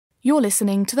You're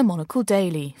listening to the Monocle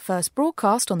Daily, first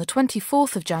broadcast on the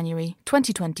 24th of January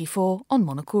 2024 on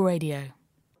Monocle Radio.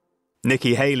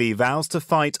 Nikki Haley vows to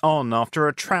fight on after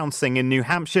a trouncing in New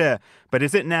Hampshire. But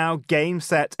is it now game,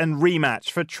 set and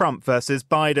rematch for Trump versus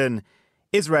Biden?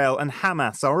 Israel and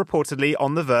Hamas are reportedly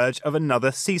on the verge of another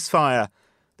ceasefire.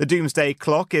 The doomsday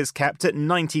clock is kept at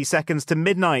 90 seconds to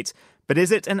midnight. But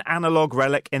is it an analogue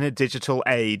relic in a digital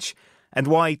age? And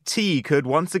why tea could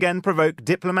once again provoke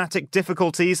diplomatic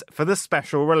difficulties for the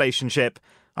special relationship.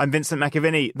 I'm Vincent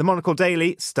McAviney. The Monocle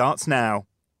Daily starts now.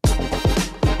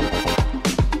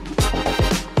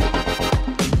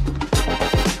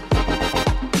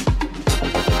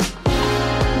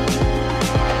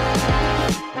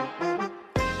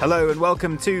 Hello and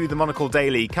welcome to the Monocle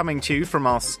Daily, coming to you from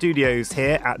our studios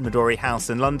here at Midori House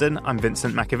in London. I'm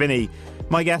Vincent McAviney.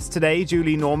 My guests today,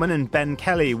 Julie Norman and Ben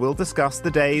Kelly, will discuss the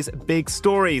day's big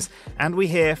stories, and we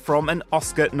hear from an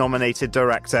Oscar-nominated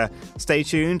director. Stay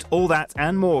tuned, all that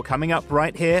and more coming up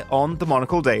right here on the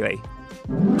Monocle Daily.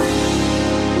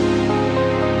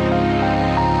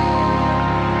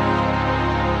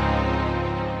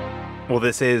 Well,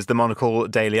 this is the Monocle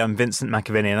Daily. I'm Vincent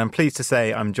McAviney, and I'm pleased to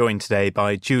say I'm joined today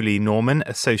by Julie Norman,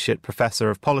 Associate Professor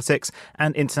of Politics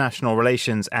and International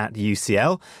Relations at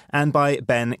UCL, and by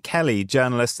Ben Kelly,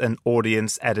 Journalist and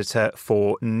Audience Editor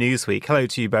for Newsweek. Hello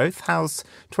to you both. How's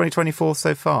 2024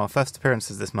 so far? First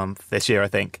appearances this year, I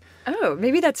think. Oh,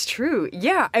 maybe that's true.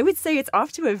 Yeah, I would say it's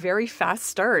off to a very fast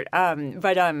start.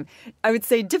 But I would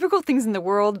say difficult things in the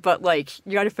world, but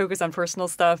you got to focus on personal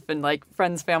stuff and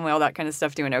friends, family, all that kind of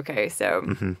stuff doing okay.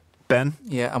 So, Ben?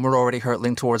 Yeah, and we're already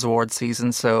hurtling towards award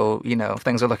season, so,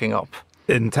 things are looking up.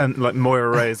 Moira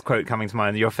Ray's quote coming to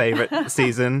mind, your favourite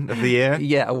season of the year?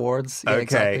 Yeah, awards. Yeah, okay,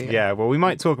 exactly, yeah. Well, we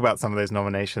might talk about some of those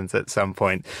nominations at some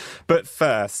point. But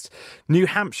first, New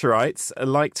Hampshireites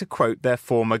like to quote their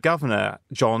former governor,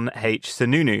 John H.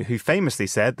 Sununu, who famously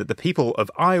said that the people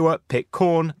of Iowa pick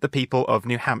corn, the people of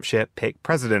New Hampshire pick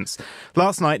presidents.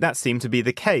 Last night, that seemed to be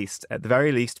the case, at the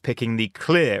very least picking the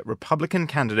clear Republican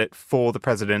candidate for the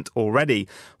president already.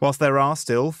 Whilst there are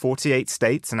still 48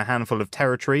 states and a handful of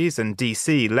territories and D.C.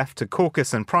 left to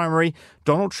caucus and primary,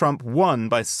 Donald Trump won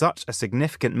by such a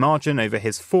significant margin over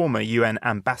his former UN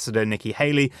ambassador Nikki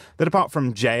Haley that apart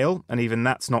from jail, and even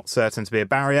that's not certain to be a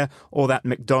barrier, or that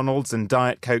McDonald's and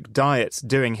Diet Coke diets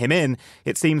doing him in,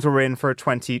 it seems we're in for a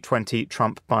 2020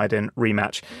 Trump-Biden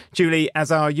rematch. Julie,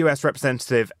 as our US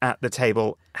representative at the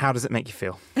table, how does it make you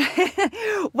feel?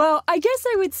 Well, I guess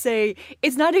I would say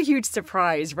it's not a huge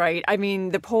surprise, right? I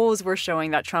mean, the polls were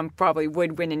showing that Trump probably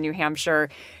would win in New Hampshire.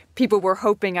 People were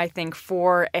hoping, I think,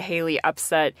 for a Haley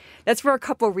upset. That's for a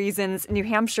couple reasons. New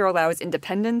Hampshire allows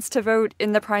independents to vote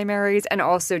in the primaries, and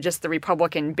also just the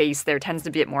Republican base there tends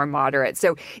to be more moderate.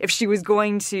 So if she was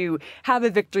going to have a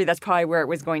victory, that's probably where it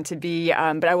was going to be.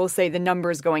 But I will say the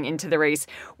numbers going into the race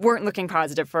weren't looking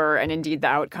positive for her, and indeed the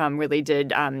outcome really did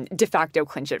de facto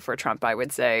clinch it for Trump, I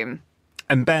would say.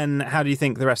 And Ben, how do you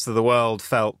think the rest of the world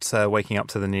felt waking up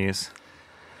to the news?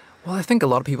 Well, I think a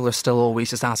lot of people are still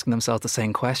always just asking themselves the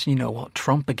same question. What,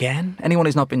 Trump again? Anyone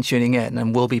who's not been tuning in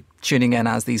and will be tuning in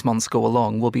as these months go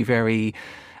along will be very,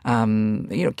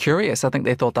 curious. I think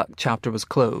they thought that chapter was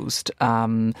closed.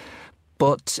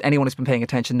 But anyone who's been paying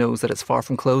attention knows that it's far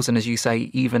from closed. And as you say,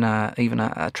 even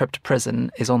a trip to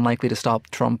prison is unlikely to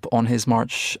stop Trump on his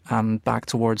march back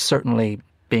towards certainly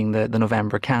being the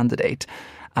November candidate.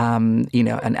 And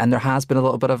there has been a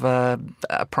little bit of a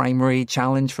primary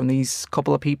challenge from these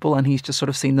couple of people, and he's just sort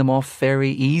of seen them off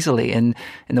very easily in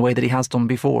the way that he has done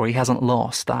before. He hasn't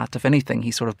lost that. If anything,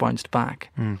 he's sort of bounced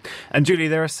back. And Julie,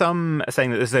 there are some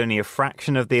saying that this is only a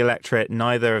fraction of the electorate.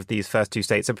 Neither of these first two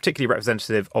states are particularly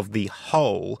representative of the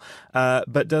whole.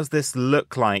 But does this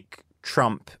look like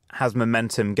Trump has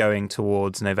momentum going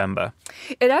towards November?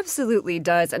 It absolutely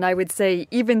does. And I would say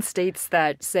even states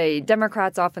that, say,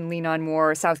 Democrats often lean on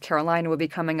more, South Carolina will be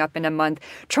coming up in a month,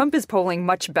 Trump is polling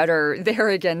much better there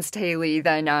against Haley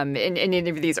than in any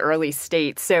of these early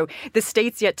states. So the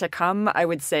states yet to come, I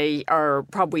would say, are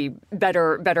probably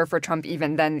better for Trump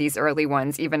even than these early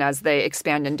ones, even as they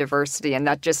expand in diversity. And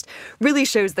that just really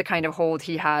shows the kind of hold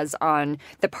he has on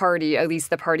the party, at least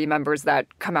the party members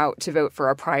that come out to vote for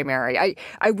a primary.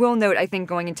 I will note, I think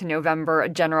going into November, a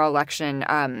general election,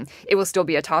 it will still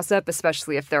be a toss-up,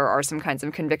 especially if there are some kinds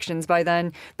of convictions by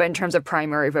then. But in terms of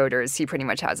primary voters, he pretty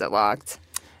much has it locked.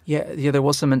 Yeah, there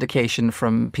was some indication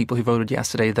from people who voted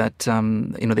yesterday that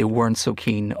they weren't so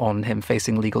keen on him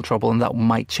facing legal trouble, and that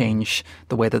might change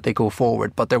the way that they go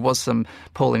forward. But there was some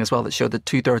polling as well that showed that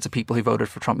 2/3 of people who voted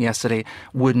for Trump yesterday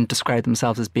wouldn't describe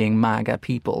themselves as being MAGA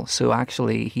people. So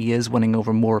actually, he is winning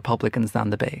over more Republicans than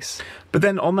the base. But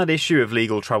then on that issue of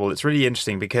legal trouble, it's really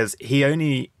interesting because he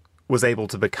only was able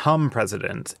to become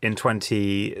president in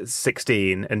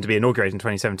 2016 and to be inaugurated in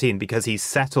 2017 because he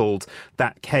settled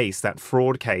that case, that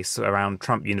fraud case around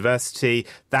Trump University.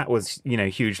 That was,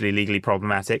 hugely legally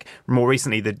problematic. More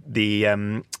recently,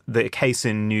 the case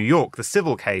in New York, the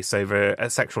civil case over a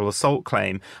sexual assault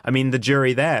claim. I mean, the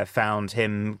jury there found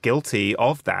him guilty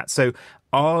of that. So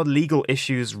are legal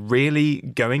issues really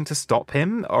going to stop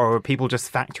him, or are people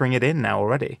just factoring it in now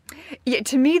already? Yeah,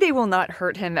 to me, they will not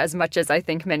hurt him as much as I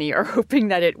think many are hoping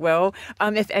that it will.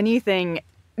 If anything,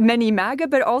 many MAGA,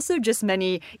 but also just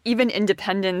many, even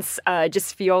independents,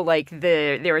 just feel like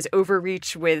there is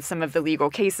overreach with some of the legal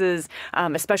cases,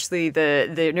 especially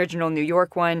the original New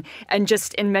York one. And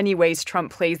just in many ways,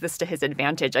 Trump plays this to his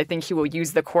advantage. I think he will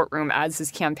use the courtroom as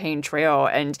his campaign trail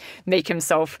and make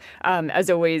himself, as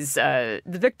always, the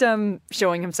victim,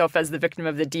 showing himself as the victim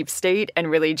of the deep state, and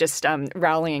really just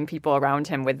rallying people around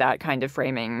him with that kind of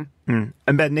framing.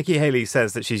 And Ben, Nikki Haley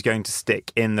says that she's going to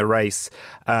stick in the race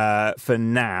for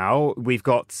now. We've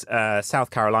got South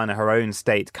Carolina, her own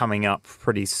state, coming up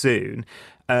pretty soon.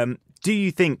 Do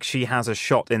you think she has a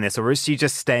shot in this, or is she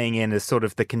just staying in as sort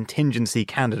of the contingency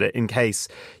candidate in case,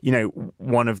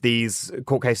 one of these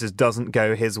court cases doesn't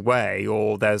go his way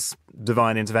or there's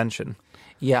divine intervention?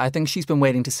 Yeah, I think she's been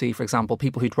waiting to see, for example,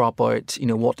 people who drop out,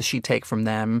 what does she take from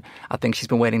them? I think she's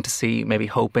been waiting to see, maybe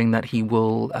hoping that he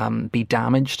will be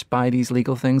damaged by these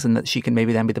legal things and that she can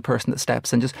maybe then be the person that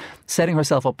steps in, just setting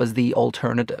herself up as the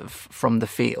alternative from the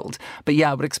field. But yeah,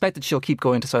 I would expect that she'll keep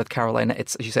going to South Carolina.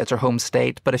 She said it's her home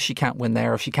state, but if she can't win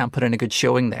there, if she can't put in a good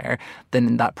showing there,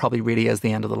 then that probably really is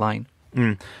the end of the line.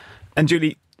 And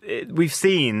Julie, we've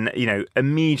seen,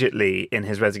 immediately in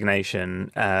his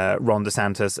resignation, Ron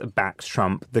DeSantis backs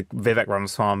Trump, the Vivek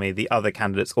Ramaswamy, the other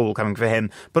candidates all coming for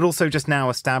him, but also just now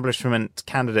establishment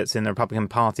candidates in the Republican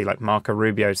Party like Marco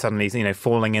Rubio suddenly,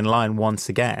 falling in line once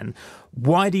again.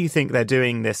 Why do you think they're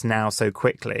doing this now so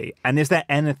quickly? And is there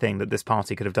anything that this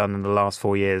party could have done in the last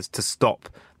 4 years to stop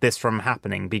this from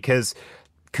happening? Because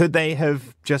could they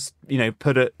have just,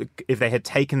 if they had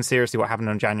taken seriously what happened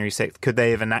on January 6th, could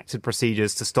they have enacted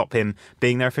procedures to stop him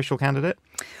being their official candidate?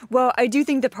 Well, I do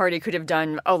think the party could have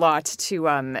done a lot to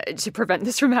prevent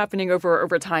this from happening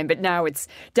over time. But now it's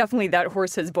definitely that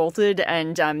horse has bolted,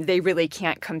 and they really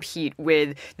can't compete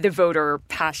with the voter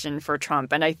passion for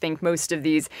Trump. And I think most of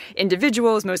these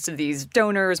individuals, most of these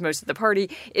donors, most of the party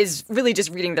is really just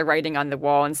reading the writing on the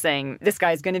wall and saying this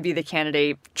guy's going to be the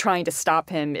candidate. Trying to stop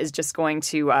him is just going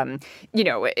to,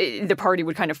 the party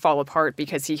would kind of fall apart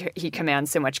because he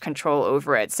commands so much control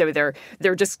over it. So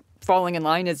they're just falling in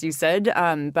line, as you said.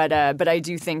 But I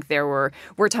do think there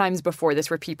were times before this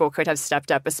where people could have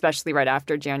stepped up, especially right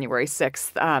after January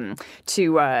 6th,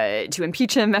 to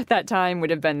impeach him at that time would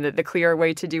have been the clear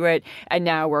way to do it. And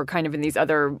now we're kind of in these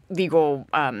other legal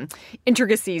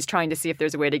intricacies trying to see if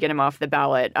there's a way to get him off the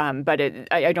ballot. But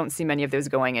I don't see many of those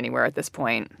going anywhere at this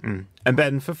point. And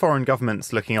Ben, for foreign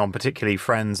governments looking on, particularly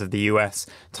friends of the US,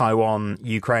 Taiwan,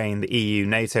 Ukraine, the EU,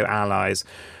 NATO allies,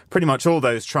 pretty much all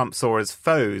those Trump saw as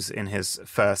foes in his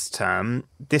first term,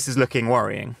 this is looking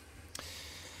worrying.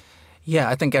 Yeah,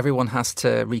 I think everyone has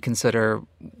to reconsider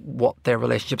what their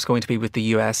relationship's going to be with the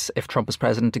US if Trump is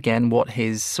president again, what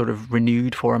his sort of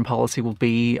renewed foreign policy will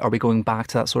be. Are we going back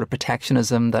to that sort of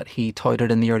protectionism that he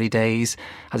touted in the early days?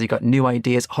 Has he got new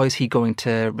ideas? How is he going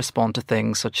to respond to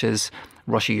things such as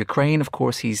Russia, Ukraine? Of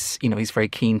course, he's very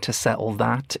keen to settle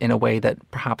that in a way that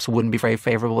perhaps wouldn't be very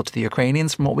favourable to the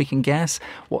Ukrainians from what we can guess.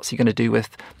 What's he going to do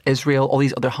with Israel? All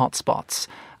these other hot spots.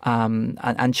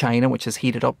 And China, which has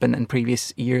heated up in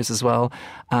previous years as well.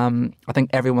 I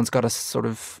think everyone's got to sort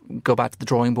of go back to the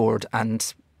drawing board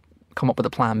and come up with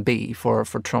a plan B for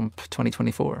Trump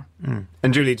 2024.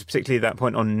 And Julie, particularly that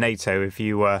point on NATO, if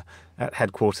you were at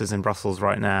headquarters in Brussels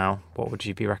right now, what would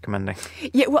you be recommending?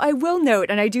 Yeah, well, I will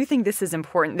note, and I do think this is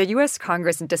important, the U.S.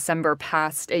 Congress in December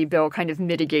passed a bill kind of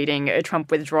mitigating a Trump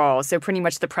withdrawal. So pretty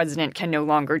much the president can no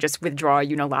longer just withdraw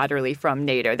unilaterally from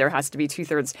NATO. There has to be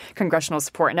 2/3 congressional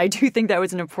support. And I do think that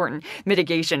was an important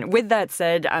mitigation. With that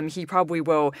said, he probably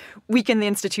will weaken the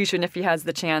institution if he has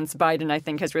the chance. Biden, I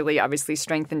think, has really obviously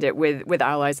strengthened it with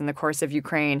allies in the course of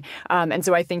Ukraine. And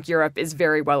so I think Europe is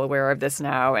very well aware of this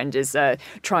now and is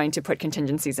trying to to put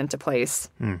contingencies into place.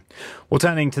 Well,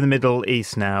 turning to the Middle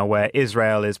East now, where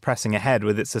Israel is pressing ahead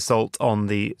with its assault on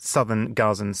the southern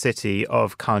Gazan city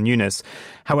of Khan Yunis.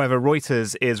 However,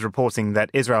 Reuters is reporting that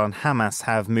Israel and Hamas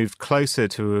have moved closer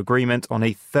to agreement on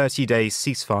a 30-day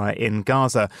ceasefire in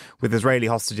Gaza, with Israeli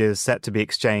hostages set to be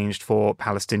exchanged for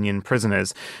Palestinian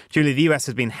prisoners. Julie, the US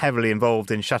has been heavily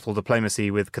involved in shuttle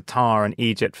diplomacy with Qatar and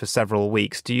Egypt for several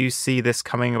weeks. Do you see this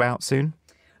coming about soon?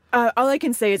 All I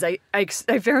can say is I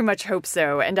very much hope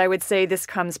so. And I would say this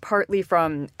comes partly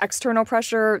from external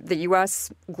pressure, the U.S.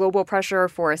 global pressure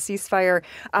for a ceasefire,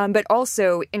 but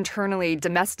also internally,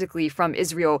 domestically from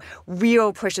Israel,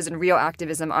 real pushes and real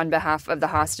activism on behalf of the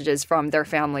hostages from their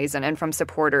families and from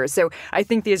supporters. So I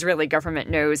think the Israeli government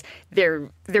knows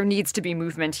there needs to be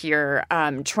movement here.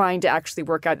 Trying to actually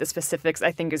work out the specifics,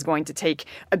 I think, is going to take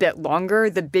a bit longer.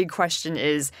 The big question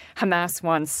is Hamas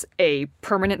wants a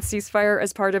permanent ceasefire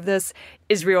as part of this.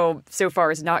 Israel so far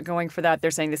is not going for that.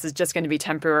 They're saying this is just going to be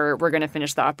temporary. We're going to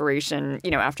finish the operation,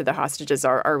 after the hostages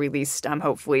are released,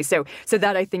 hopefully. So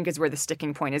that, I think, is where the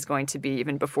sticking point is going to be,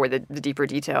 even before the deeper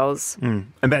details.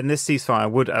 And Ben, this ceasefire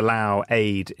would allow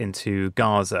aid into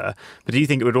Gaza, but do you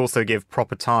think it would also give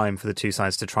proper time for the two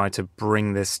sides to try to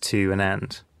bring this to an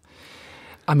end?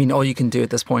 I mean, all you can do at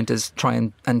this point is try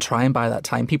and buy that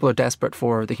time. People are desperate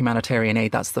for the humanitarian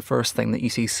aid. That's the first thing that you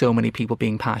see so many people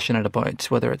being passionate about,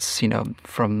 whether it's,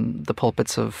 from the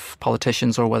pulpits of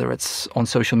politicians or whether it's on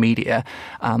social media.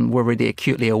 We're really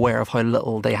acutely aware of how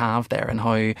little they have there and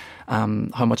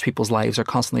how much people's lives are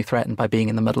constantly threatened by being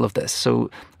in the middle of this.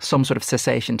 So some sort of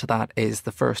cessation to that is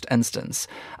the first instance.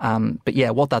 But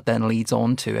yeah, what that then leads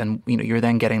on to, and, you're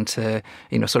then getting to,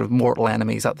 sort of mortal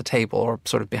enemies at the table or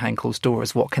sort of behind closed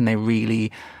doors. What can they really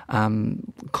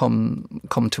come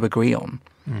to agree on?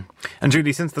 And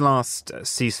Julie, since the last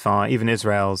ceasefire, even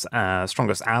Israel's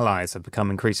strongest allies have become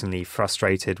increasingly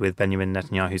frustrated with Benjamin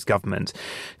Netanyahu's government.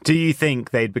 Do you think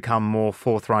they'd become more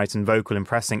forthright and vocal in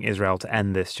pressing Israel to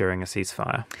end this during a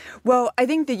ceasefire? Well, I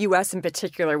think the U.S. in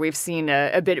particular, we've seen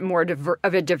a bit more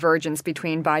of a divergence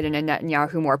between Biden and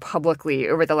Netanyahu more publicly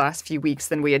over the last few weeks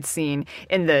than we had seen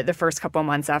in the first couple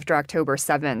months after October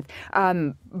 7th.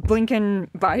 Blinken,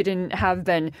 Biden have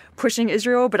been pushing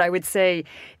Israel, but I would say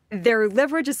their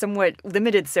leverage is somewhat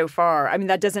limited so far. I mean,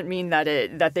 that doesn't mean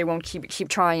that they won't keep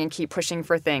trying and keep pushing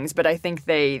for things, but I think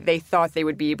they thought they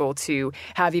would be able to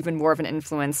have even more of an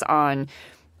influence on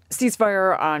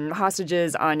ceasefire, on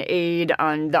hostages, on aid,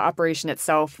 on the operation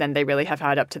itself than they really have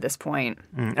had up to this point.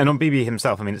 And on Bibi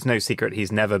himself, I mean, it's no secret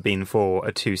he's never been for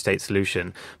a two-state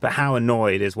solution. But how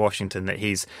annoyed is Washington that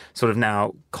he's sort of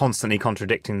now constantly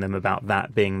contradicting them about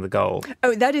that being the goal?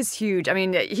 Oh, that is huge. I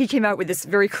mean, he came out with this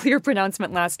very clear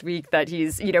pronouncement last week that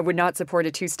he's, would not support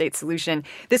a two-state solution.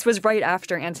 This was right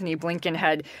after Antony Blinken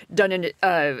had done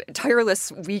a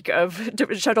tireless week of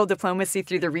shuttle diplomacy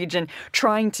through the region,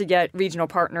 trying to get regional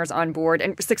partners on board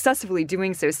and successfully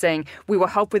doing so, saying we will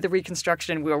help with the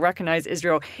reconstruction, we will recognize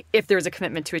Israel if there's a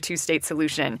commitment to a two-state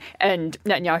solution. And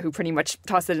Netanyahu pretty much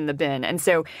tossed it in the bin. And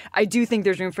so I do think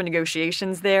there's room for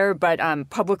negotiations there, but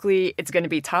publicly it's going to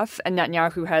be tough. And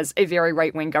Netanyahu has a very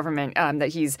right-wing government that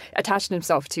he's attached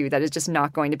himself to that is just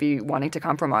not going to be wanting to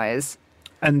compromise.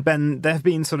 And Ben, there have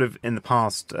been sort of in the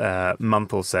past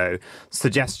month or so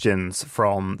suggestions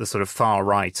from the sort of far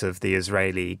right of the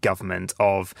Israeli government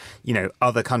of,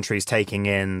 other countries taking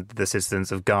in the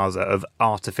citizens of Gaza, of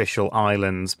artificial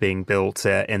islands being built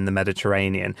in the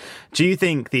Mediterranean. Do you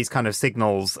think these kind of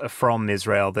signals from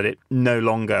Israel that it no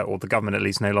longer, or the government at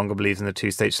least no longer believes in the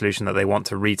two-state solution, that they want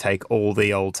to retake all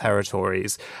the old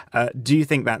territories, do you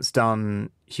think that's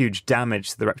done huge damage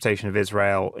to the reputation of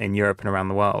Israel in Europe and around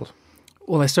the world?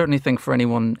 Well, I certainly think for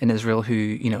anyone in Israel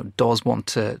who, does want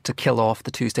to kill off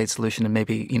the two-state solution and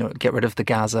maybe, get rid of the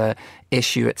Gaza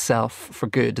issue itself for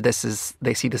good, they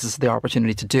see this as the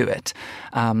opportunity to do it.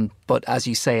 But as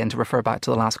you say, and to refer back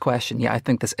to the last question, I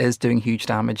think this is doing huge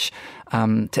damage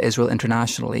to Israel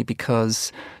internationally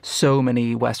because so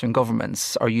many Western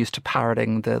governments are used to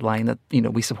parroting the line that,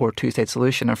 we support two-state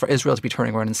solution. And for Israel to be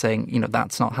turning around and saying,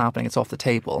 that's not happening, it's off the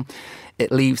table,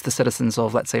 it leaves the citizens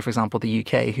of, let's say, for example, the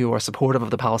UK, who are supportive of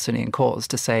the Palestinian cause,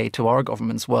 to say to our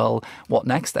governments, well, what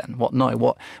next then? What now?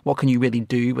 What can you really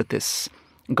do with this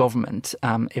government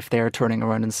if they're turning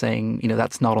around and saying,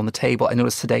 that's not on the table? I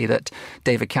noticed today that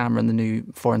David Cameron, the new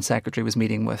foreign secretary, was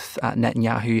meeting with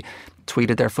Netanyahu,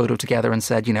 tweeted their photo together and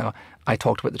said, I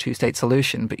talked about the two-state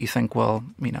solution, but you think, well,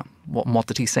 what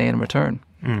did he say in return?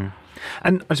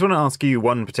 And I just want to ask you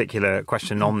one particular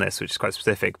question on this, which is quite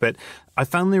specific, but I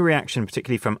found the reaction,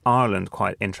 particularly from Ireland,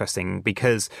 quite interesting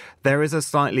because there is a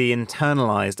slightly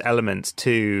internalized element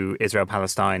to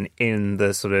Israel-Palestine in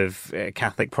the sort of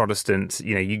Catholic Protestant,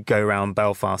 you go around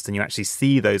Belfast and you actually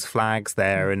see those flags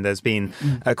there, and there's been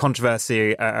a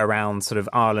controversy around sort of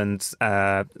Ireland's,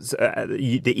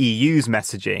 the EU's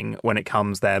messaging when it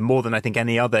comes there, more than I think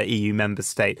any other EU member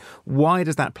state. Why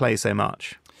does that play so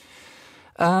much?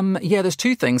 There's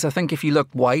two things. I think if you look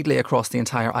widely across the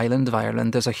entire island of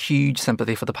Ireland, there's a huge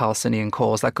sympathy for the Palestinian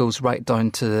cause that goes right down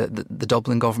to the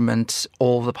Dublin government,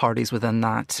 all the parties within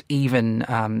that, even,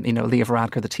 Leo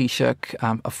Varadkar, the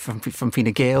Taoiseach from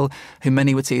Fine Gael, who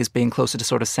many would see as being closer to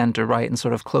sort of centre-right and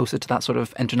sort of closer to that sort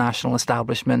of international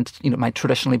establishment, might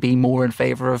traditionally be more in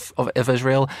favour of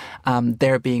Israel.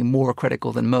 They're being more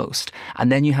critical than most.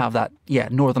 And then you have that,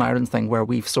 Northern Ireland thing where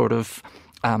we've sort of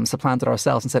supplanted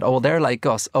ourselves and said, oh, well, they're like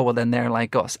us. Oh, well, then they're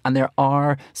like us. And there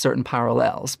are certain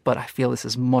parallels, but I feel this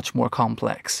is much more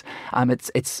complex.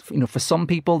 It's for some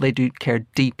people, they do care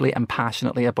deeply and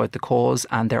passionately about the cause,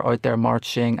 and they're out there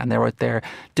marching and they're out there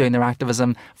doing their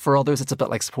activism. For others, it's a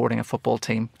bit like supporting a football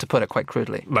team, to put it quite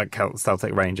crudely. Like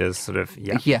Celtic Rangers, sort of.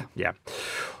 Yeah.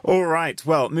 All right.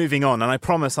 Well, moving on. And I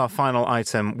promise our final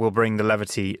item will bring the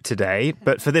levity today.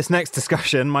 But for this next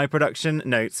discussion, my production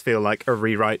notes feel like a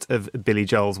rewrite of Billy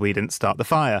Joel's We Didn't Start the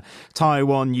Fire.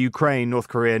 Taiwan, Ukraine, North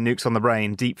Korea, nukes on the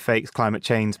brain, deep fakes, climate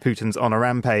change, Putin's on a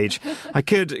rampage. I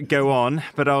could go on,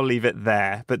 but I'll leave it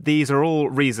there. But these are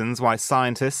all reasons why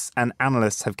scientists and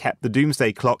analysts have kept the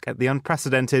doomsday clock at the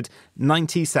unprecedented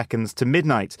 90 seconds to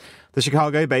midnight. The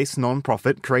Chicago-based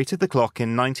non-profit created the clock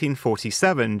in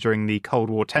 1947 during the Cold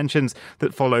War tensions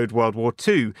that followed World War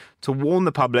II to warn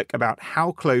the public about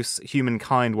how close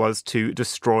humankind was to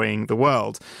destroying the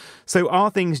world. So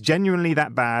are things genuinely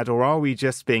that bad, or are we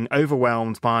just being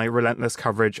overwhelmed by relentless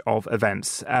coverage of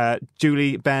events?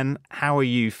 Julie, Ben, how are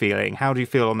you feeling? How do you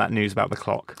feel on that news about the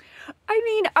clock? I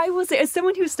mean, I will say, as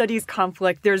someone who studies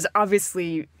conflict, there's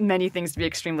obviously many things to be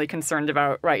extremely concerned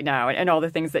about right now, and all the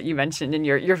things that you mentioned in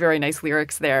your very nice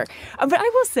lyrics there. But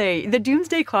I will say, the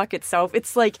doomsday clock itself,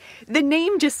 it's like, the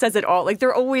name just says it all. Like,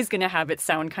 they're always going to have it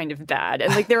sound kind of bad,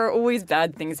 and like, there are always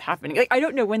bad things happening. Like, I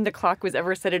don't know when the clock was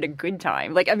ever set at a good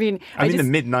time. Like, I mean, the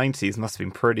mid-90s must have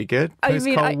been pretty good.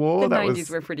 Post-Cold War, the 90s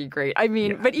were pretty great. I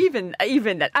mean, but even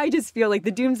that, I just feel like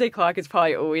the doomsday clock is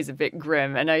probably always a bit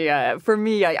grim, and for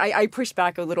me, I push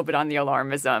back a little bit on the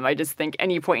alarmism. I just think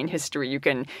any point in history you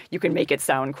can make it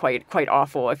sound quite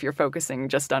awful if you're focusing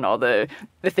just on all the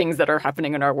things that are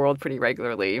happening in our world pretty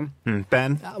regularly.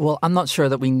 Ben? Well, I'm not sure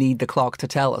that we need the clock to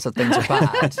tell us that things are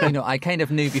bad. I kind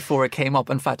of knew before it came up.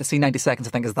 In fact, to see 90 seconds,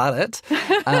 I think, is that it?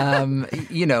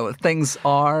 Things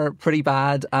are pretty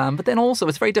bad. But then also,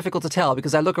 it's very difficult to tell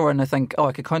because I look around and I think,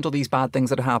 I could count all these bad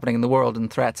things that are happening in the world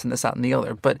and threats and this, that and the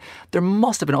other. But there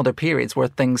must have been other periods where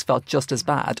things felt just as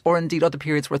bad, or indeed other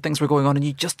periods where things were going on and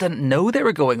you just didn't know they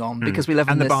were going on because we live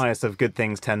in this... And the bias of good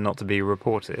things tend not to be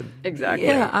reported. Exactly.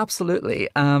 Yeah, absolutely.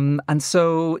 And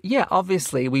so,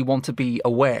 obviously we want to be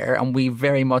aware, and we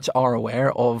very much are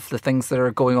aware of the things that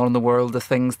are going on in the world, the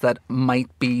things that might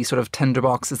be sort of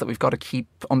tinderboxes that we've got to keep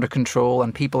under control,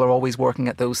 and people are always working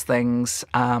at those things.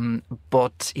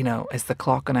 But, is the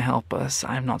clock going to help us?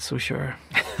 I'm not so sure.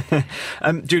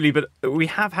 Julie, but we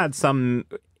have had some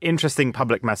interesting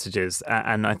public messages,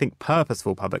 and I think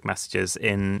purposeful public messages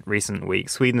in recent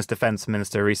weeks. Sweden's defence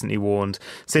minister recently warned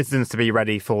citizens to be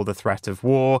ready for the threat of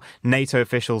war. NATO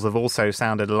officials have also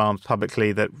sounded alarms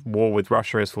publicly that war with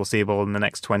Russia is foreseeable in the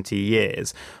next 20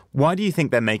 years. Why do you think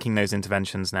they're making those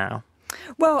interventions now?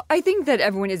 Well, I think that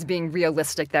everyone is being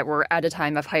realistic that we're at a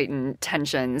time of heightened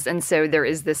tensions. And so there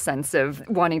is this sense of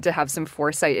wanting to have some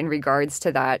foresight in regards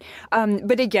to that.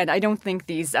 But again, I don't think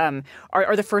these are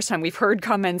the first time we've heard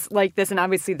comments like this. And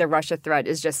obviously the Russia threat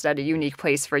is just at a unique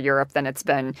place for Europe than it's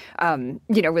been,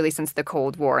 really since the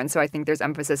Cold War. And so I think there's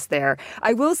emphasis there.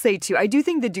 I will say, too, I do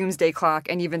think the doomsday clock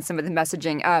and even some of the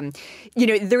messaging,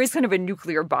 there is kind of a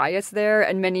nuclear bias there.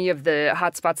 And many of the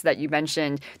hotspots that you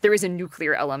mentioned, there is a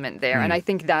nuclear element there. And I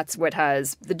think that's what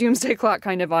has the doomsday clock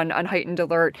kind of on heightened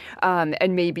alert,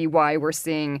 and maybe why we're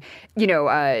seeing,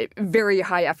 very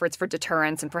high efforts for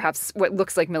deterrence and perhaps what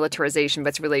looks like militarization, but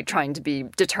it's really trying to be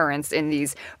deterrence in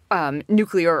these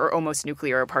nuclear or almost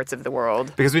nuclear parts of the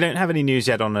world. Because we don't have any news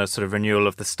yet on a sort of renewal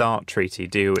of the START treaty,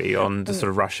 do we, on the sort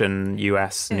of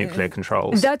Russian-US nuclear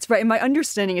controls? That's right. And my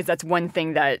understanding is that's one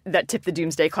thing that tipped the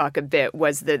doomsday clock a bit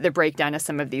was the breakdown of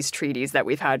some of these treaties that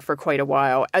we've had for quite a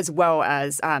while, as well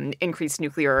as increased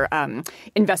nuclear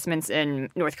investments in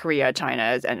North Korea,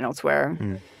 China, and elsewhere.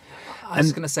 I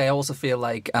was going to say, I also feel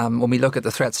like when we look at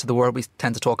the threats to the world, we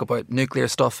tend to talk about nuclear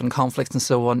stuff and conflicts and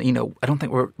so on. I don't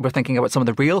think we're thinking about some of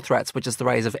the real threats, which is the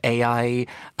rise of AI.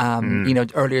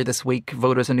 Earlier this week,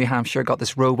 voters in New Hampshire got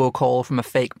this robocall from a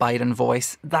fake Biden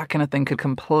voice. That kind of thing could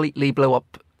completely blow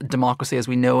up democracy as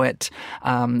we know it.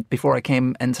 Before I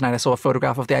came in tonight, I saw a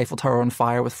photograph of the Eiffel Tower on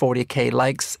fire with 40k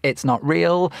likes. It's not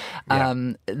real.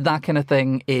 That kind of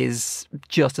thing is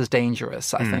just as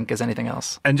dangerous, I think, as anything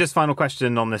else. And just final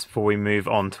question on this before we move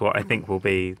on to what I think will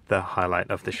be the highlight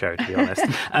of the show, to be honest.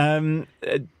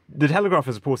 The Telegraph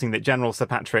is reporting that General Sir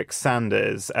Patrick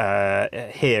Sanders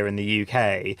here in the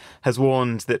UK has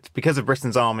warned that because of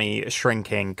Britain's army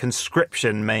shrinking,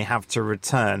 conscription may have to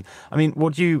return. I mean,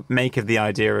 what do you make of the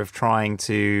idea of trying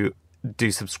to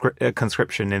do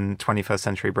conscription in 21st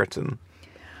century Britain?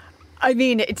 I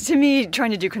mean, to me,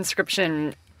 trying to do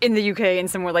conscription in the UK and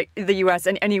somewhere like the US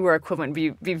and anywhere equivalent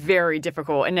would be very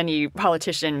difficult. And any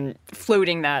politician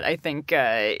floating that, I think,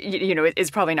 is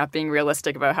probably not being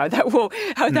realistic about how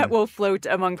that will float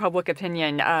among public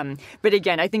opinion. But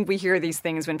again, I think we hear these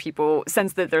things when people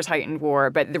sense that there's heightened war,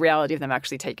 but the reality of them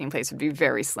actually taking place would be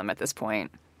very slim at this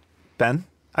point. Ben?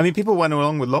 I mean, people went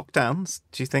along with lockdowns.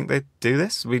 Do you think they do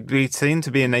this? We seem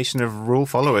to be a nation of rule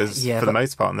followers for the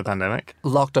most part in the pandemic.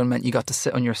 Lockdown meant you got to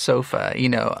sit on your sofa.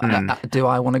 Do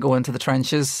I want to go into the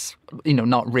trenches?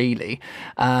 Not really.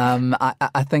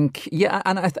 I think, I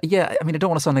mean, I don't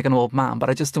want to sound like an old man, but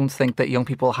I just don't think that young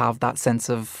people have that sense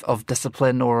of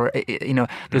discipline or,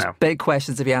 there's big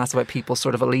questions to be asked about people's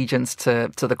sort of allegiance to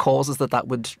the causes that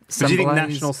would symbolize. But do you think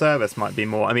national service might be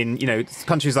more? I mean,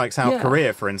 countries like South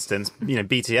Korea, for instance,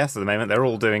 BTS at the moment, they're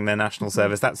all doing their national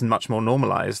service. That's much more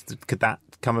normalised. Could that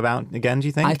come about again, do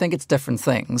you think? I think it's different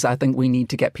things. I think we need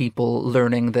to get people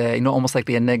learning almost like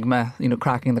the Enigma,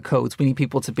 cracking the codes. We need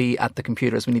people to be at the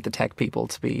computers. We need the tech people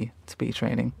to be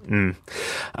training.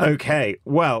 Okay,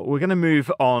 well, we're going to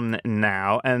move on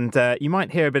now, and you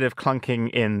might hear a bit of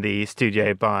clunking in the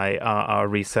studio by our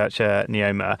researcher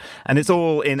Neoma, and it's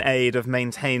all in aid of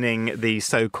maintaining the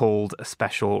so-called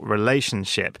special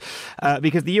relationship,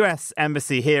 because the US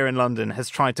Embassy here in London has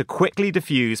tried to quickly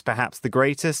diffuse perhaps the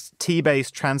greatest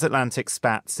tea-based transatlantic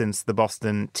spat since the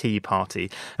Boston Tea Party.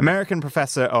 American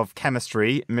professor of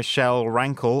chemistry Michelle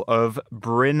Rankle of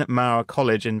Bryn Mawr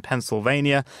College in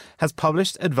Pennsylvania has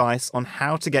published advice on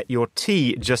how to get your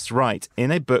tea just right in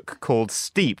a book called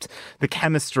Steeped, The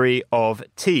Chemistry of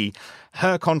Tea.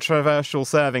 Her controversial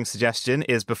serving suggestion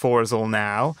is before us all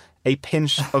now: a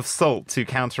pinch of salt to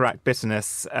counteract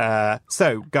bitterness.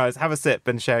 So, guys, have a sip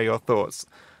and share your thoughts.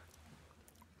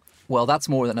 Well, that's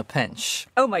more than a pinch.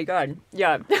 Oh my God.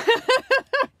 Yeah.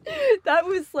 That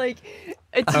was like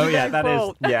a teaspoon.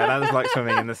 That is like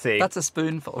swimming in the sea. That's a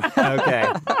spoonful. Okay.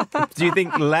 Do you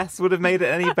think less would have made it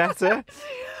any better?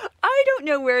 I don't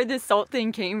know where this salt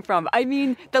thing came from. I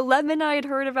mean, the lemon I had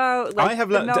heard about. I have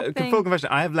full confession.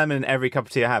 I have lemon in every cup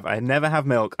of tea I have. I never have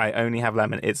milk. I only have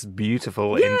lemon. It's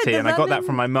beautiful in tea, and I got that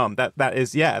from my mum. That's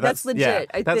legit. Yeah, that's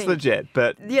legit.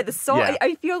 But the salt. Yeah.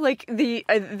 I feel like the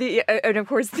and of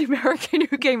course the American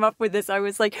who came up with this. I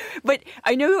was like, but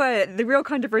I know the real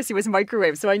controversy was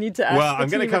microwave. So I need to ask. Well, I'm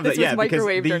going to cover that. Yeah, because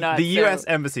the US So.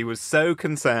 Embassy was so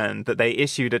concerned that they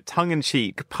issued a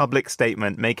tongue-in-cheek public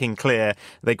statement making clear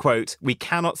they quote, "We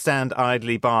cannot stand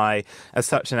idly by as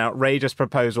such an outrageous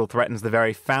proposal threatens the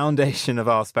very foundation of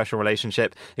our special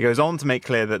relationship." It goes on to make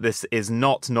clear that this is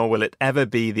not, nor will it ever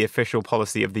be, the official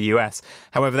policy of the US.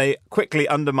 However, they quickly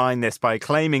undermine this by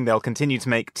claiming they'll continue to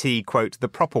make tea, quote, the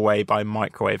proper way by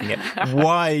microwaving it.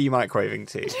 Why are you microwaving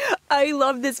tea? I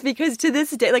love this because to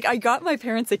this day, like I got my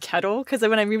parents a kettle because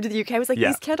when I moved to the UK, I was like,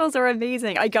 these kettles are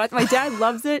amazing. My dad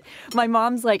loves it. My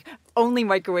mom's like, only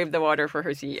microwave the water for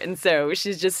her tea, and so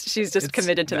she's just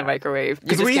committed to the microwave.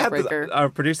 Because we had our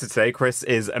producer today, Chris,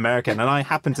 is American, and I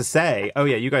happened to say, "Oh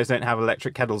yeah, you guys don't have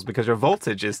electric kettles because your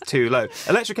voltage is too low."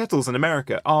 Electric kettles in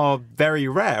America are very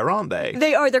rare, aren't they?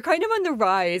 They are. They're kind of on the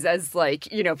rise as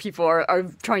people are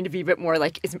trying to be a bit more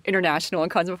like international and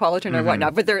cosmopolitan or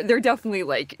whatnot. But they're definitely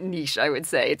like niche. I would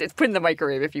say it's put in the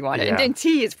microwave if you want it, and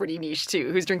tea is pretty niche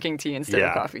too. Who's drinking tea instead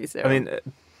of coffee? So I mean.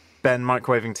 Ben,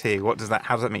 microwaving tea, how does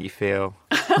that make you feel?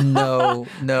 No.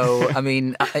 I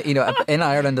mean, in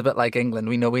Ireland, a bit like England,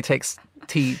 we know we take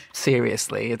tea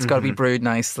seriously. It's got to be brewed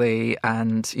nicely,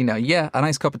 and a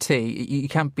nice cup of tea. You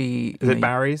can't be. Is it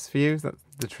Barry's for you? Is that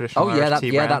the traditional Irish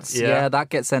tea brand? That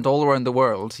gets sent all around the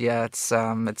world. Yeah, it's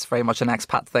very much an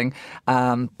expat thing.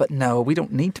 But no, we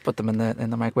don't need to put them in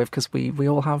the microwave because we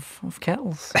all have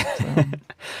kettles. So.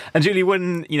 And Julie,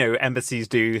 when embassies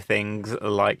do things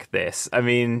like this, I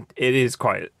mean, it is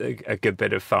quite a good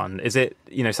bit of fun. Is it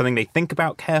something they think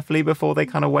about carefully before they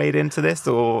kind of wade into this,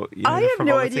 or I have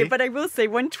no idea, but I will say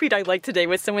one tweet I liked today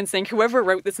was someone saying whoever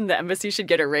wrote this in the embassy should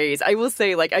get a raise. I will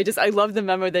say, I love the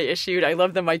memo they issued. I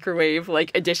love the microwave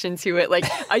addition to it.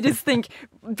 I just think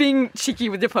being cheeky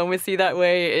with diplomacy that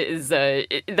way is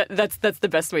that's the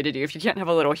best way to do. If you can't have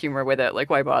a little humor with it,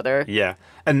 why bother? Yeah.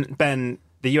 And Ben,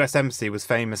 the US Embassy was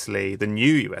famously, the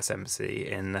new US Embassy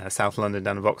in South London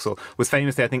down in Vauxhall, was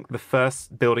famously, I think, the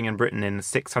first building in Britain in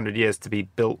 600 years to be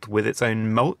built with its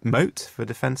own moat for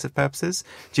defensive purposes.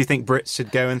 Do you think Brits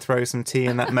should go and throw some tea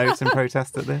in that moat and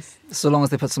protest at this? So long as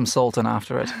they put some salt in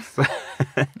after it.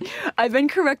 I've been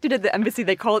corrected at the embassy.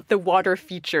 They call it the water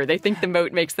feature. They think the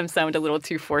moat makes them sound a little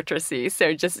too fortressy.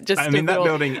 So just I mean, that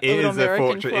building is a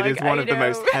fortress. It is one of the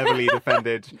most heavily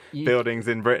defended buildings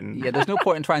in Britain. Yeah, there's no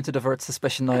point in trying to divert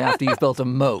suspicion now after you've built a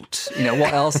moat.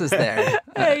 What else is there?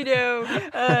 I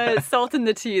know. Salt in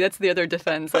the tea, that's the other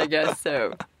defense, I guess.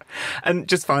 So. And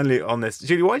just finally on this,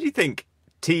 Julie, why do you think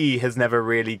tea has never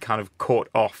really kind of caught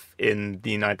off in the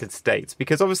United States?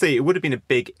 Because obviously it would have been a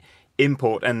big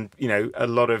import, and a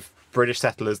lot of British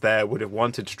settlers there would have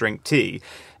wanted to drink tea.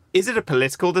 Is it a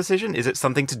political decision? Is it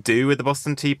something to do with the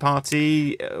Boston Tea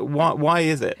Party? Why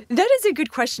is it? That is a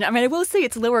good question. I mean, I will say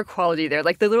it's lower quality there.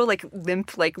 The little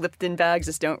limp Lipton bags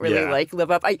just don't really live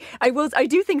up. I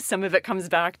do think some of it comes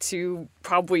back to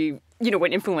probably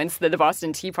what influenced the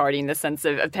Boston Tea Party in the sense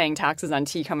of paying taxes on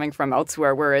tea coming from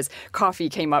elsewhere, whereas coffee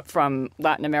came up from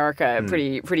Latin America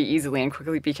pretty easily and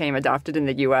quickly became adopted in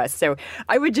the U.S. So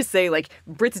I would just say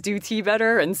Brits do tea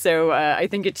better, and so I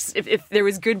think it's if there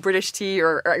was good British tea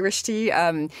or Irish tea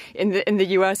in the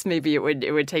U.S., maybe it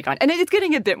would take on, and it's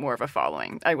getting a bit more of a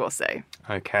following, I will say.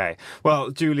 Okay,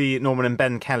 well, Julie Norman and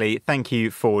Ben Kelly, thank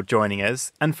you for joining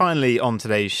us. And finally, on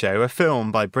today's show, a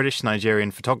film by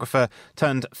British-Nigerian photographer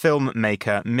turned filmmaker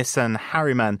Misan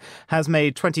Harriman has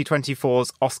made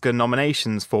 2024's Oscar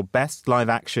nominations for Best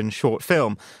Live-Action Short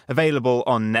Film. Available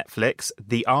on Netflix,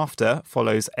 The After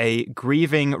follows a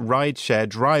grieving rideshare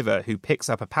driver who picks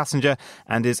up a passenger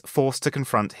and is forced to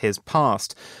confront his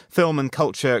past. Film and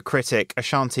culture critic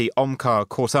Ashanti Omkar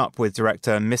caught up with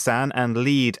director Misan and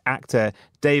lead actor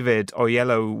David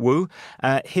Oyelowo.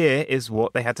 Here is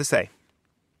what they had to say.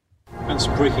 And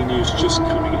some breaking news just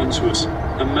coming into us.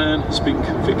 A man has been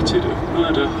convicted of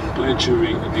murder by a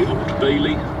jury at the Old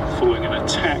Bailey following an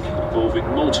attack involving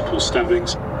multiple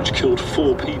stabbings which killed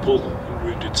 4 people and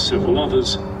wounded several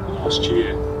others last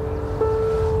year.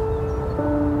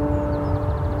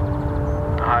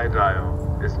 Hi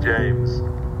Dio, it's James.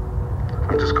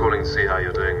 I'm just calling to see how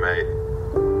you're doing,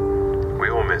 mate. We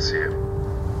all miss you.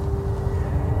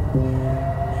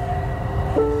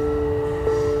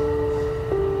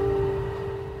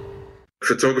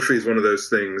 Photography is one of those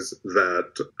things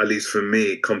that, at least for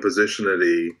me,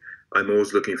 compositionally, I'm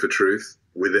always looking for truth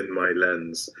within my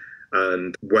lens.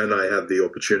 And when I had the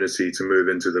opportunity to move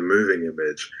into the moving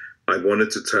image, I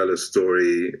wanted to tell a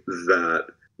story that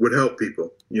would help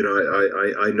people.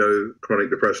 I know chronic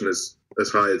depression is as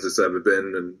high as it's ever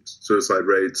been, and suicide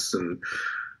rates and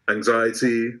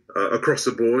anxiety across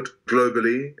the board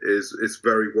globally is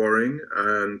very worrying.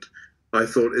 And I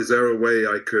thought, is there a way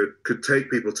I could take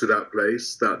people to that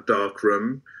place, that dark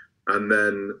room, and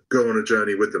then go on a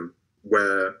journey with them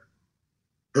where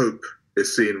hope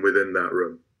is seen within that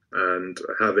room? And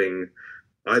having,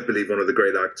 I believe, one of the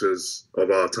great actors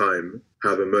of our time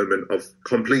have a moment of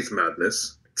complete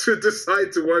madness to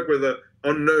decide to work with an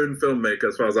unknown filmmaker,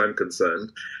 as far as I'm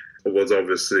concerned, was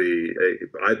obviously,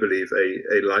 I believe,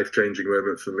 a life-changing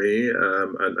moment for me,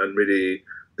 and really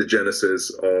the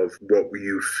genesis of what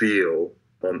you feel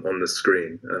on the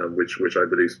screen, which I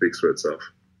believe speaks for itself.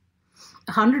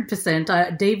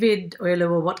 100%. David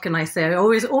Oyelowo, what can I say? I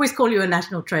always call you a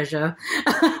national treasure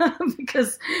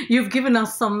because you've given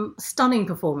us some stunning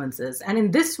performances. And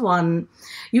in this one,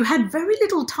 you had very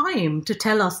little time to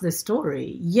tell us this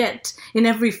story. Yet, in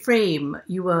every frame,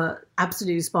 you were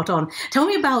absolutely spot on. Tell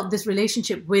me about this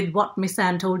relationship with what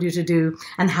Misan told you to do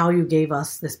and how you gave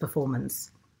us this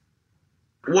performance.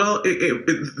 Well,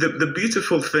 the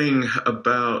beautiful thing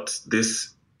about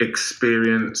this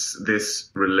experience,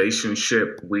 this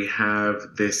relationship we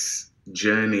have, this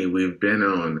journey we've been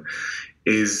on,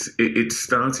 is it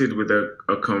started with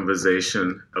a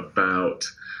conversation about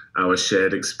our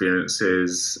shared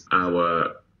experiences,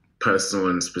 our personal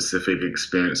and specific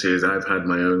experiences. I've had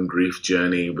my own grief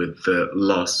journey with the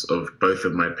loss of both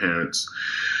of my parents.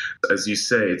 As you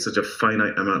say, it's such a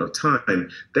finite amount of time.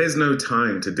 There's no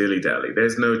time to dilly-dally.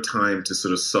 There's no time to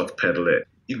sort of soft pedal it.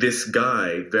 This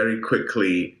guy, very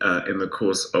quickly in the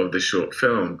course of the short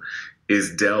film,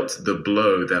 is dealt the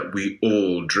blow that we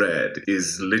all dread,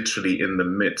 is literally in the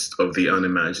midst of the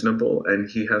unimaginable, and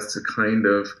he has to kind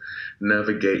of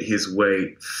navigate his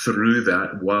way through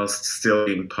that whilst still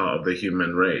being part of the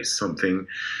human race, something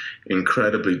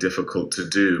incredibly difficult to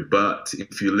do. But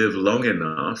if you live long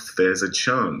enough, there's a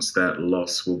chance that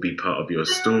loss will be part of your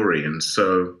story. And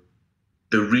so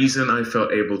the reason I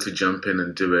felt able to jump in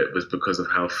and do it was because of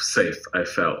how safe I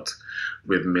felt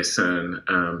with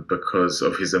Misan, because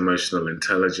of his emotional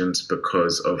intelligence,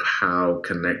 because of how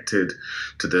connected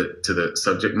to the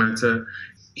subject matter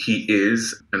he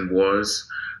is and was.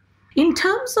 In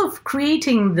terms of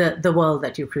creating the world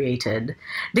that you created,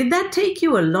 did that take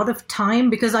you a lot of time?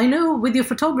 Because I know with your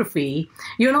photography,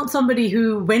 you're not somebody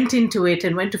who went into it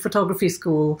and went to photography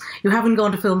school. You haven't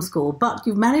gone to film school, but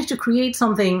you've managed to create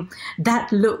something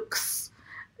that looks,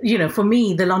 for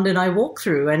me, the London I walk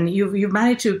through, and you've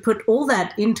managed to put all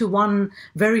that into one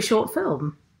very short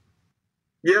film.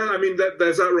 Yeah, I mean,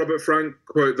 there's that Robert Frank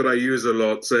quote that I use a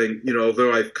lot, saying,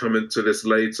 although I've come into this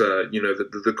later,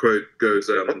 the quote goes,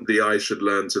 the eye should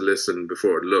learn to listen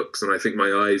before it looks. And I think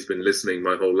my eye's been listening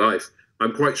my whole life.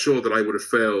 I'm quite sure that I would have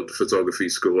failed photography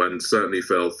school and certainly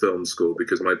failed film school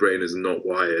because my brain is not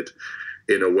wired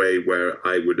in a way where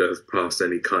I would have passed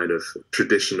any kind of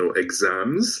traditional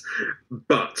exams.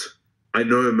 But I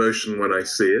know emotion when I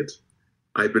see it.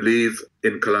 I believe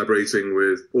in collaborating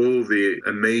with all the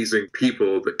amazing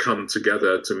people that come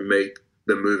together to make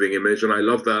the moving image. And I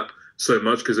love that so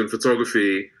much because in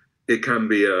photography, it can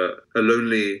be a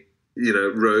lonely,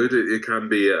 road. It can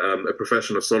be a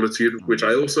profession of solitude, which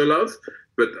I also love.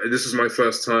 But this is my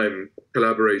first time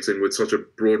collaborating with such a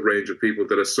broad range of people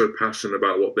that are so passionate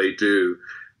about what they do.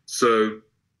 So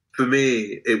for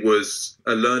me, it was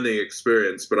a learning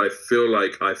experience, but I feel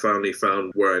like I finally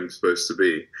found where I'm supposed to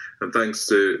be. And thanks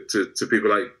to people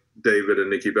like David and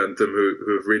Nikki Bentham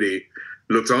who have really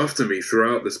looked after me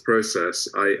throughout this process,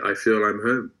 I feel I'm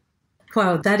home.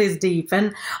 Wow, that is deep.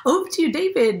 And over to you,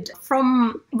 David.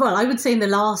 I would say in the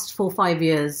last 4 or 5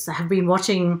 years, I have been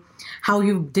watching how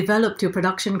you've developed your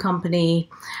production company.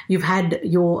 You've had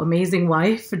your amazing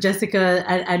wife, Jessica,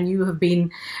 and you have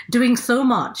been doing so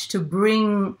much to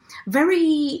bring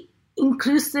very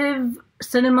inclusive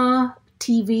cinema,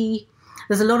 TV.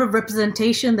 There's a lot of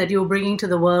representation that you're bringing to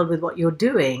the world with what you're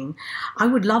doing. I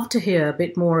would love to hear a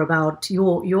bit more about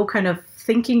your kind of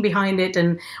thinking behind it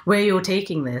and where you're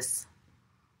taking this.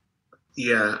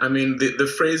 Yeah, I mean,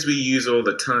 the phrase we use all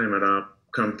the time at our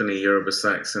company, Yoruba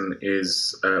Saxon,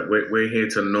 is we're here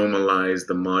to normalize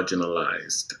the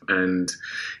marginalized. And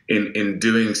in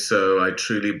doing so, I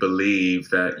truly believe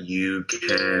that you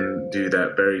can do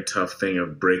that very tough thing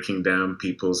of breaking down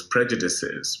people's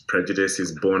prejudices. Prejudice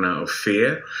is born out of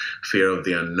fear of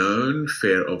the unknown,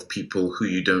 fear of people who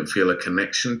you don't feel a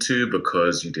connection to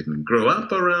because you didn't grow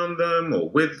up around them or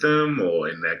with them or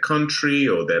in their country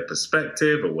or their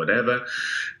perspective or whatever.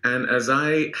 And as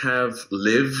I have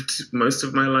lived most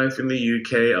of my life in the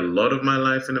UK, a lot of my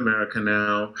life in America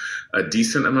now, a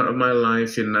decent amount of my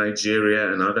life in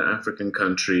Nigeria and other African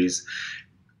countries,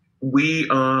 we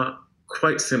are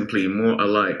quite simply more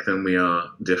alike than we are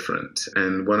different.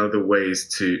 And one of the ways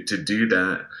to do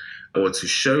that or to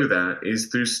show that is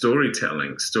through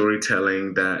storytelling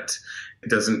that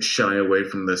doesn't shy away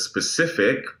from the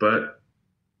specific, but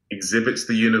exhibits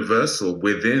the universal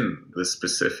within the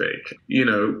specific.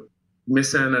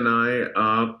 Miss Anne and I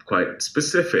are quite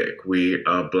specific. We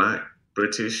are Black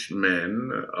British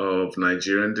men of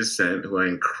Nigerian descent who are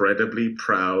incredibly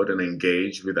proud and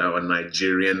engaged with our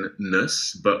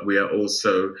Nigerian-ness, but we are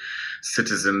also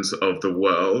citizens of the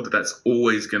world. That's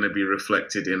always going to be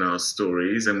reflected in our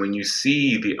stories. And when you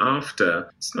see the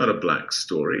after, it's not a Black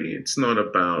story. It's not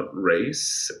about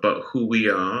race, but who we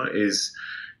are is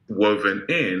woven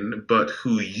in, but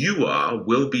who you are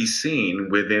will be seen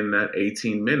within that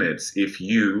 18 minutes if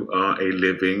you are a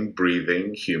living,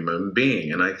 breathing human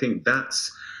being. And I think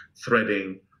that's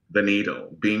threading the needle,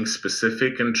 being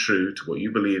specific and true to what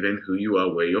you believe in, who you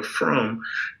are, where you're from,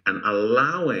 and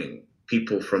allowing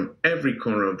people from every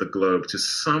corner of the globe to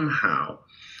somehow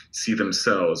see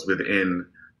themselves within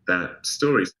that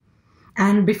story.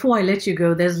 And before I let you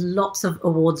go, there's lots of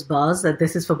awards buzz, that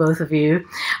this is for both of you.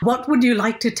 What would you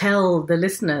like to tell the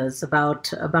listeners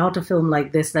about a film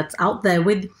like this that's out there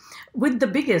with with the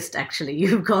biggest, actually.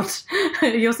 You've got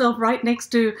yourself right next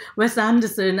to Wes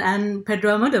Anderson and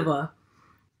Pedro Almodovar.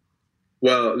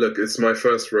 Well, look, it's my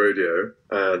first rodeo,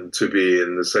 and to be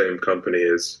in the same company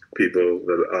as people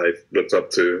that I've looked up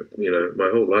to, my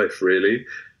whole life really,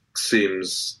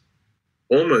 seems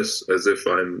almost as if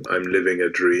I'm living a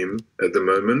dream at the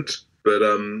moment. But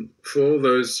for all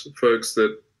those folks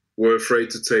that were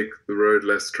afraid to take the road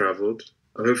less traveled,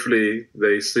 hopefully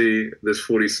they see this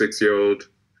 46-year-old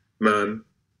man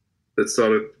that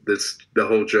started the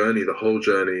whole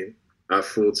journey at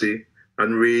 40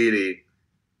 and really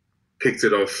kicked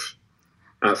it off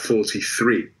at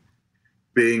 43,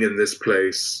 being in this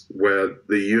place where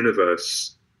the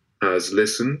universe has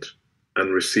listened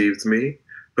and received me.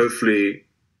 Hopefully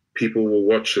people will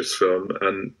watch this film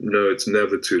and know it's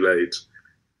never too late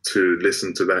to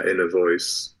listen to that inner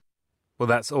voice. Well,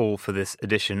 that's all for this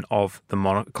edition of the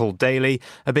Monocle Daily.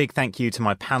 A big thank you to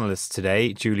my panellists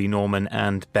today, Julie Norman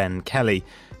and Ben Kelly.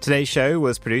 Today's show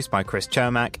was produced by Chris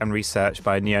Chermak and researched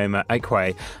by Neoma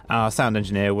Ekwe. Our sound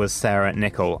engineer was Sarah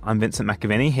Nichol. I'm Vincent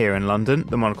McAviney here in London.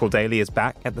 The Monocle Daily is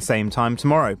back at the same time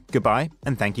tomorrow. Goodbye,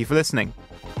 and thank you for listening.